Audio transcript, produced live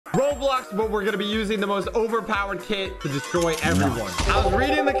Roblox, but we're going to be using the most overpowered kit to destroy everyone. I was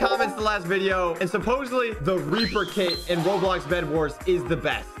reading the comments the last video, and supposedly the Reaper kit in Roblox Bed Wars is the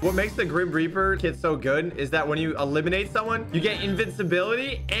best. What makes the Grim Reaper kit so good is that when you eliminate someone, you get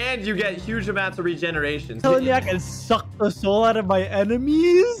invincibility and you get huge amounts of regeneration. Telling me I can suck the soul out of my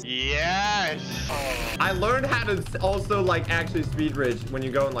enemies? Yes. I learned how to also like actually speed bridge when you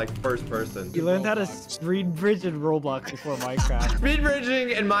go in like first person. You learned how to speed bridge in Roblox before Minecraft. Speed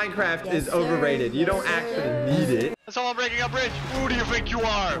bridging in Minecraft is overrated. You don't actually need it. Someone breaking a bridge. Who do you think you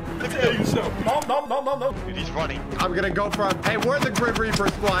are? No. Dude, he's running. I'm gonna go for him. Hey, we're the Grim Reaper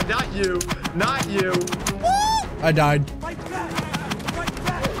squad, not you. Not you. I died.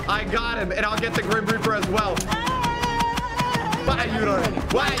 I got him, and I'll get the Grim Reaper as well. Why are you running?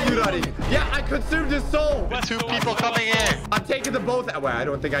 Why are you running? Yeah, I consumed his soul. Two people coming in. I'm taking them both out. Well, I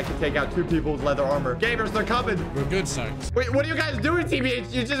don't think I can take out two people with leather armor. Gamers, they're coming. We're good, Socks. Wait, what are you guys doing,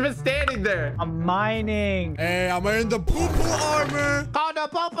 TBH? You've just been standing there. I'm mining. Hey, I'm wearing the poo-poo armor. Call the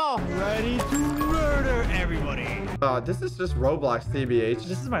popo. Ready to murder everybody. This is just Roblox, TBH.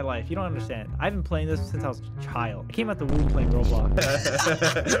 This is my life. You don't understand. I've been playing this since I was a child. I came out the womb playing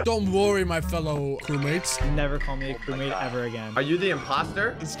Roblox. Don't worry, my fellow crewmates. Never call me a crewmate ever again. Are you the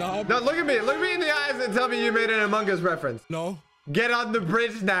imposter? Stop. No, look at me. Look me in the eyes and tell me you made an Among Us reference. No. Get on the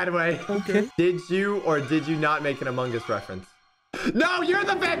bridge that way. Okay. Did you or did you not make an Among Us reference? No, you're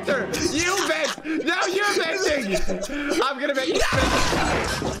the venter. You vent. No, you're venting. I'm gonna make you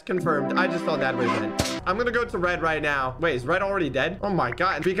vent. Confirmed. I just saw that way vent. I'm gonna go to red right now. Wait, is red already dead? Oh my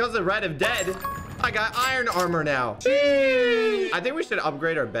god. Because of red is dead, I got iron armor now. I think we should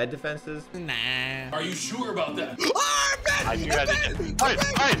upgrade our bed defenses. Nah. Are you sure about that? I do have it.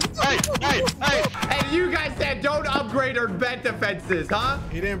 Hey. And you guys said don't upgrade our bed defenses, huh?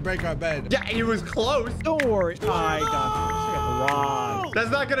 He didn't break our bed. Yeah, he was close. Don't worry. I got the wrong. That's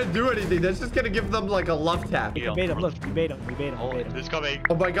not gonna do anything. That's just gonna give them like a love tap. We bait him. Look, we bait him. We bait him. Oh, We bait him. it's coming.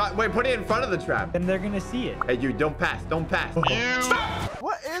 Oh my god. Wait, put it in front of the trap. Then they're gonna see it. Hey, you, don't pass. Don't pass.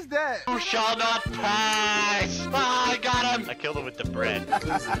 What is that? You shall not pass. I got him. I killed him with the bread.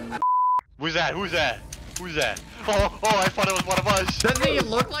 Who's that? Who's that? Who's that? Oh, I thought it was one of us. Doesn't he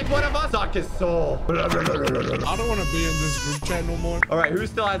look like one of us? Suck his soul. I don't want to be in this group chat no more. All right, who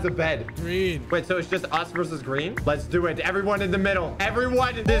still has a bed? Green. Wait, so it's just us versus green? Let's do it. Everyone in the middle.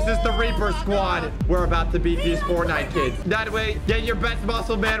 Everyone, this is the Reaper squad. We're about to beat these Fortnite kids. That way, get your best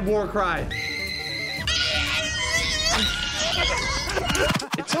muscle man war cry.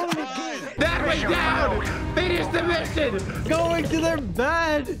 It's only That way down. Finish the mission. Going to their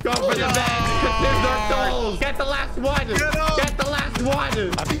bed. Go for the bed. Consume their souls. Get the last one. Get the last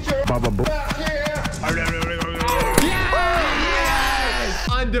one. Yes!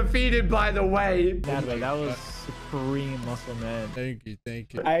 Undefeated, by the way. That was supreme muscle man. Thank you.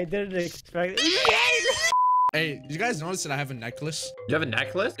 Thank you. I didn't expect it. Hey, did you guys notice that I have a necklace? You have a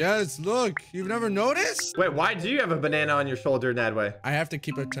necklace? Yes, look. You've never noticed? Wait, why do you have a banana on your shoulder, Nadway? I have to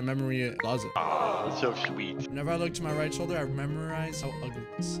keep it to memory closet. Oh, it's so sweet. Whenever I look to my right shoulder, I memorize how ugly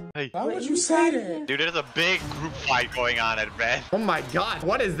it is. Hey. Why would you say that? Dude, there's a big group fight going on at red. Oh my god,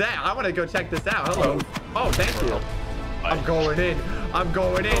 what is that? I want to go check this out. Hello. Oh, thank you. I'm going in. I'm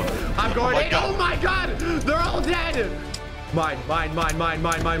going in. I'm going in. Oh my god, they're all dead. Mine. No.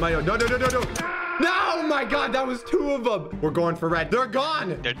 No, my god, that was two of them. We're going for red. They're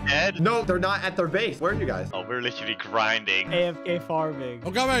gone. They're dead? No, they're not at their base. Where are you guys? Oh, we're literally grinding. AFK farming.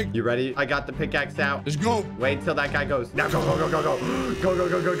 I'm coming. You ready? I got the pickaxe out. Let's go. Wait till that guy goes. Now go.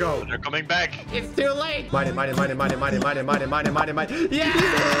 Go. They're coming back. It's too late. Mine it.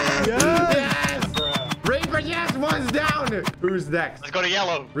 Yes. Reaper, yes, one's down. Who's next? Let's go to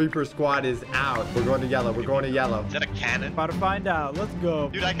yellow. Reaper squad is out. We're going to yellow. Is that a cannon? About to find out. Let's go.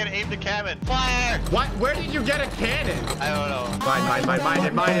 Dude, I can aim the cannon. Fire! What? Where did you get a cannon? I don't know. Mine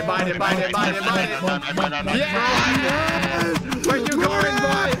it. Yes! Where you going,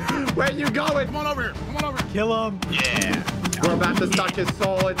 boy? Where you going? Come on over here. Kill him. Yeah. We're about to suck his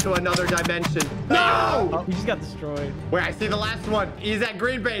soul into another dimension. No! Oh, he just got destroyed. Wait, I see the last one. He's at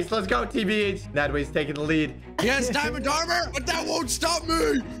green base. Let's go, TBH. Nadway's taking the lead. He has diamond armor, but that won't stop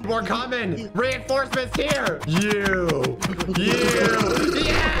me. We're coming. Reinforcements here. You.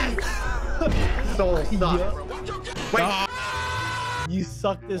 Yes! Soul sucks. Wait. You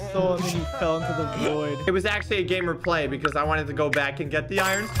sucked his soul and then you fell into the void. It was actually a gamer play because I wanted to go back and get the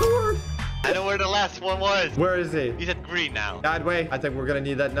iron sword. I know where the last one was. Where is he? He's at green now. That way. I think we're gonna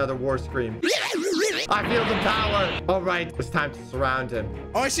need that another war scream. I feel the power. All right, it's time to surround him.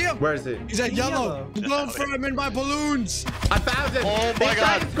 Oh, I see him. Where is he? He's at yellow. I'm going for him in my balloons. I found him. Oh my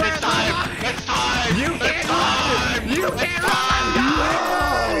god. It's time. You can't run. You can't run.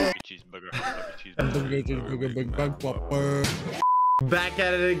 No! excuse me. Back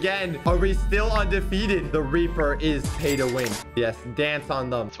at it again. Are we still undefeated? The Reaper is pay to win. Yes, dance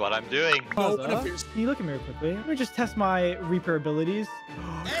on them. That's what I'm doing. Can you look at me real quickly? Let me just test my Reaper abilities.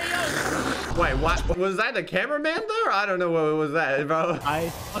 Wait, what? Was that the cameraman there? I don't know what was that, bro. I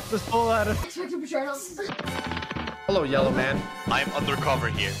sucked the soul out of... Hello, yellow man. I'm undercover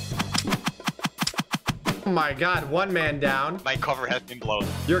here. Oh my god, one man down. My cover has been blown.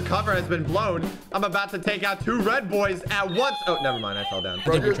 Your cover has been blown. I'm about to take out 2 red boys at once. Oh, never mind. I fell down.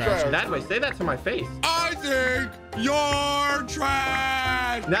 Bro, you're trash. Nadway, say that to my face. I think you're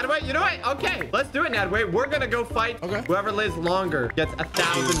trash. Nadway, you know what? Okay, let's do it, Nadway. We're gonna go fight. Okay. Whoever lives longer gets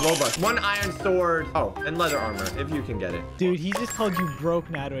 1,000 Robux. 1 iron sword. Oh, and leather armor, if you can get it. Dude, he just called you broke,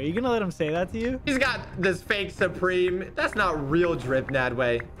 Nadway. You gonna let him say that to you? He's got this fake Supreme. That's not real drip,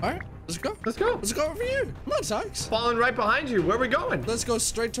 Nadway. All right, let's go. Let's go. Let's go over here. Come on, Socks. Falling right behind you. Where are we going? Let's go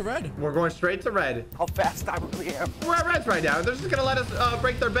straight to red. We're going straight to red. How fast I really am. We're at reds right now. They're just gonna let us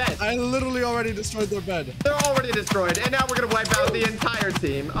break their bed. I literally already destroyed their bed. They're already destroyed, and now we're gonna wipe out the entire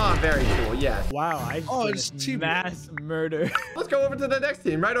team. Oh, very cool. Yes. Wow, I it's just cheap. mass murder. Let's go over to the next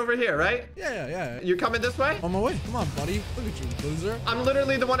team, right over here, right? Yeah. You coming this way? On my way. Come on, buddy. Look at you, loser. I'm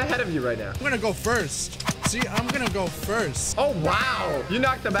literally the one ahead of you right now. I'm gonna go first. See, I'm gonna go first. Oh, wow. You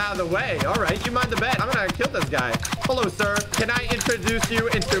knocked him out of the way. All right, you mind the bet. I'm gonna kill this guy. Hello, sir. Can I introduce you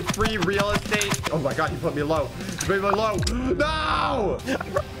into free real estate? Oh my god, you put me low. You put me low. No!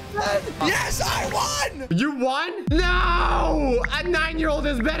 Yes, I won! You won? No! A 9-year-old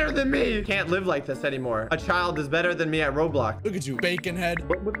is better than me. Can't live like this anymore. A child is better than me at Roblox. Look at you, bacon head.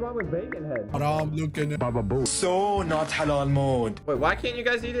 What's wrong with bacon head? I'm looking at So not halal mode. Wait, why can't you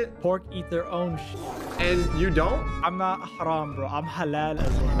guys eat it? Pork eat their own And you don't? I'm not haram, bro. I'm halal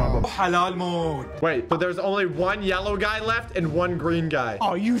as well. Halal mode. Wait, but there's only 1 yellow guy left and 1 green guy.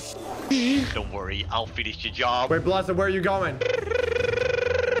 Oh, you Don't worry, I'll finish the job. Wait, Blossom, where are you going?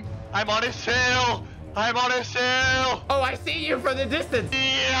 I'm on his tail. I'm on his tail. Oh, I see you from the distance.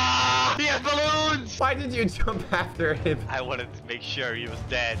 Yeah! He has balloons. Why did you jump after him? I wanted to make sure he was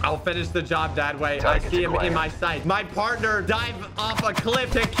dead. I'll finish the job that way. I see him in my sight. My partner dived off a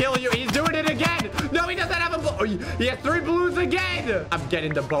cliff to kill you. He's doing it again. No, he doesn't have a he has 3 balloons again. I'm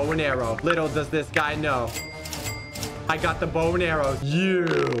getting the bow and arrow. Little does this guy know. I got the bow and arrows.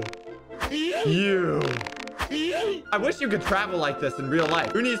 You. I wish you could travel like this in real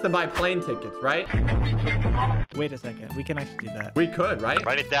life. Who needs to buy plane tickets, right? Wait a second. We can actually do that. We could, right?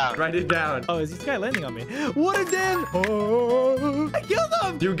 Write it down. Write it down. Oh, is this guy landing on me? What a damn! Oh, I killed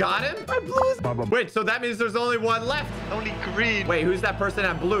him! You got him? I blew his... Wait, so that means there's only 1 left. Only green. Wait, who's that person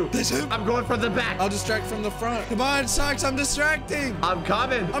at blue? That's him. I'm going from the back. I'll distract from the front. Come on, Socks, I'm distracting. I'm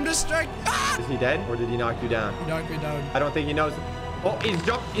coming. I'm distracting. Ah! Is he dead or did he knock you down? He knocked me down. I don't think he knows. Oh,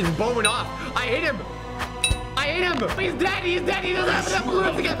 he's bowing off. I hit him. I hit him. He's dead. He's dead. He doesn't have enough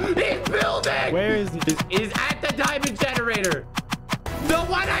balloons to get. He's building. Where is he? He's at the diamond generator. The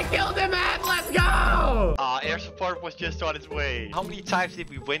one I killed him at. Let's go. Air support was just on its way. How many times did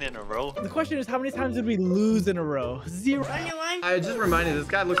we win in a row? The question is, how many times did we lose in a row? 0. I just reminded this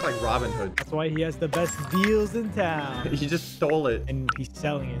guy looks like Robin Hood. That's why he has the best deals in town. He just stole it. And he's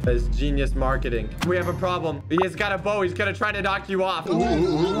selling it. That's genius marketing. We have a problem. He has got a bow. He's gonna try to knock you off.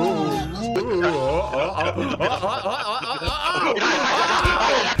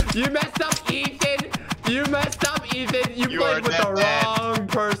 You messed up, Ethan. You messed up, Ethan. You played with the wrong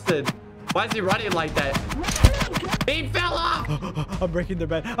person. Why is he running like that? He fell off. I'm breaking their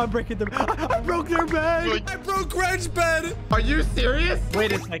bed. I'm breaking their bed. I broke their bed. I broke Red's bed. Are you serious?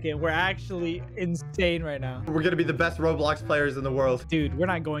 Wait a second. We're actually insane right now. We're gonna be the best Roblox players in the world. Dude, we're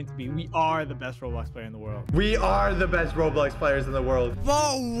not going to be. We are the best Roblox player in the world. We are the best Roblox players in the world.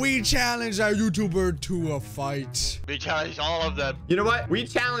 Well, we challenge our YouTuber to a fight. We challenged all of them You know what? We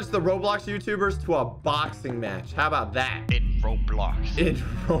challenged the Roblox YouTubers to a boxing match. How about that? in Roblox. In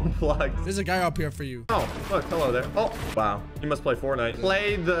Roblox. There's a guy up here for you. Oh, look, hello there. Oh, wow. You must play Fortnite.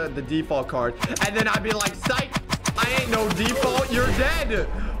 Play the default card. And then I'd be like, psych, I ain't no default. You're dead.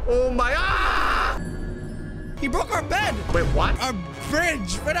 Oh my, He broke our bed. Wait, what? Our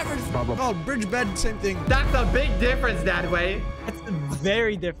bridge. Whatever it's called. Bridge bed, same thing. That's a big difference that way. That's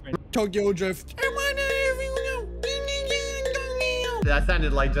very different. Tokyo Drift. That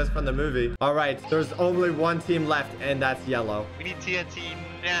sounded like just from the movie. All right, there's only 1 team left, and that's yellow. We need TNT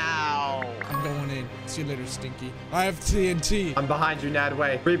now. I'm going in. See you later, Stinky. I have TNT. I'm behind you,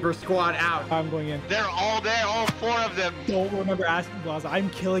 Nadway. Reaper squad out. I'm going in. They're all there, all 4 of them. Don't remember asking Plaza. I'm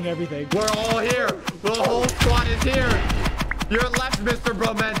killing everything. We're all here. The whole squad is here. You're left, Mr.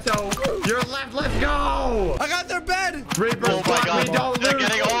 Bromento. You're left. Let's go. I got their bed. Reaper Oh my squad, God. we don't They're lose.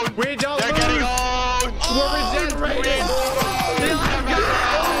 getting owned. We don't They're lose. getting owned. Let's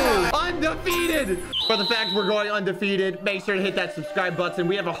go! Undefeated! For the fact we're going undefeated, make sure to hit that subscribe button.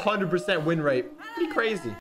 We have a 100% win rate. Pretty crazy.